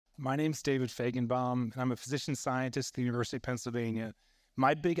My name's David Fajgenbaum, and I'm a physician scientist at the University of Pennsylvania.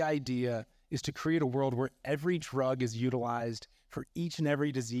 My big idea is to create a world where every drug is utilized for each and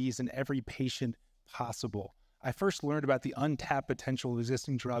every disease and every patient possible. I first learned about the untapped potential of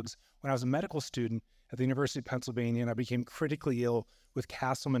existing drugs when I was a medical student at the University of Pennsylvania, and I became critically ill with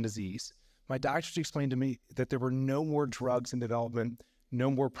Castleman disease. My doctors explained to me that there were no more drugs in development, no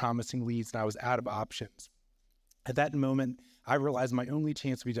more promising leads, and I was out of options. At that moment, I realized my only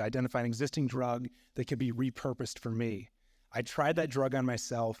chance would be to identify an existing drug that could be repurposed for me. I tried that drug on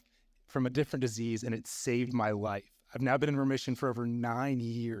myself from a different disease, and it saved my life. I've now been in remission for over 9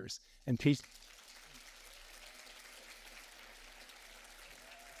 years, and patients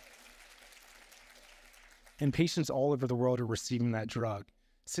all over the world are receiving that drug.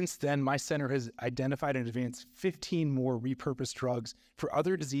 Since then, my center has identified and advanced 15 more repurposed drugs for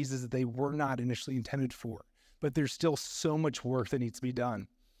other diseases that they were not initially intended for. But there's still so much work that needs to be done.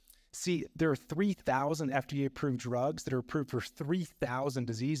 See, there are 3,000 FDA-approved drugs that are approved for 3,000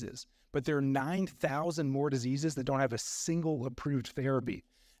 diseases, but there are 9,000 more diseases that don't have a single approved therapy.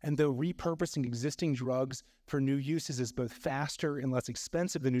 And though repurposing existing drugs for new uses is both faster and less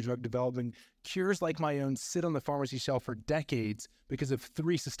expensive than new drug development, cures like my own sit on the pharmacy shelf for decades because of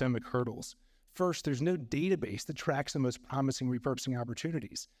 3 systemic hurdles. First, there's no database that tracks the most promising repurposing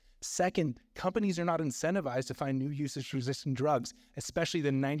opportunities. Second, companies are not incentivized to find new uses for existing drugs, especially the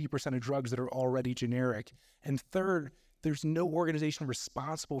 90% of drugs that are already generic. And third, there's no organization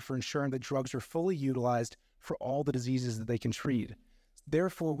responsible for ensuring that drugs are fully utilized for all the diseases that they can treat.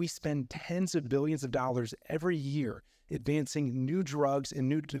 Therefore, we spend tens of billions of dollars every year advancing new drugs and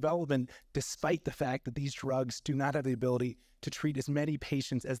new development, despite the fact that these drugs do not have the ability to treat as many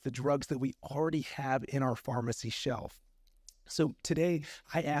patients as the drugs that we already have in our pharmacy shelf. So today,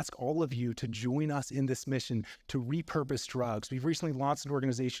 I ask all of you to join us in this mission to repurpose drugs. We've recently launched an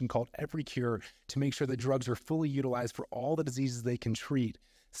organization called EveryCure to make sure that drugs are fully utilized for all the diseases they can treat.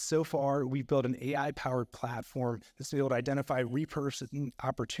 So far, we've built an AI-powered platform that's able to identify repurposing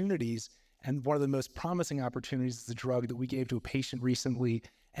opportunities, and one of the most promising opportunities is the drug that we gave to a patient recently,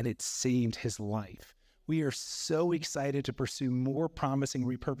 and it saved his life. We are so excited to pursue more promising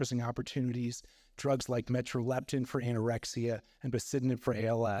repurposing opportunities, drugs like metroleptin for anorexia and bocetinib for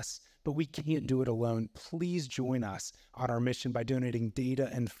ALS, but we can't do it alone. Please join us on our mission by donating data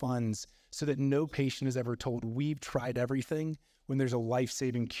and funds so that no patient is ever told we've tried everything when there's a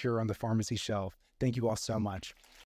life-saving cure on the pharmacy shelf. Thank you all so much.